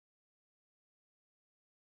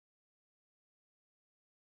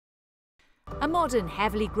A modern,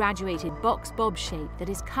 heavily graduated box bob shape that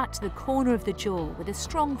is cut to the corner of the jaw with a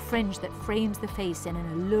strong fringe that frames the face in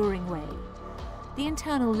an alluring way. The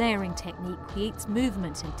internal layering technique creates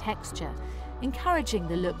movement and texture, encouraging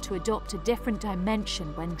the look to adopt a different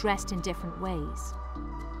dimension when dressed in different ways.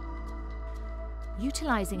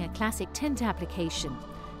 Utilizing a classic tint application,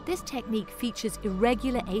 this technique features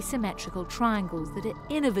irregular asymmetrical triangles that are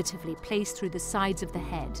innovatively placed through the sides of the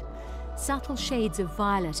head. Subtle shades of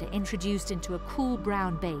violet are introduced into a cool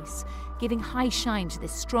brown base, giving high shine to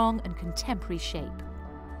this strong and contemporary shape.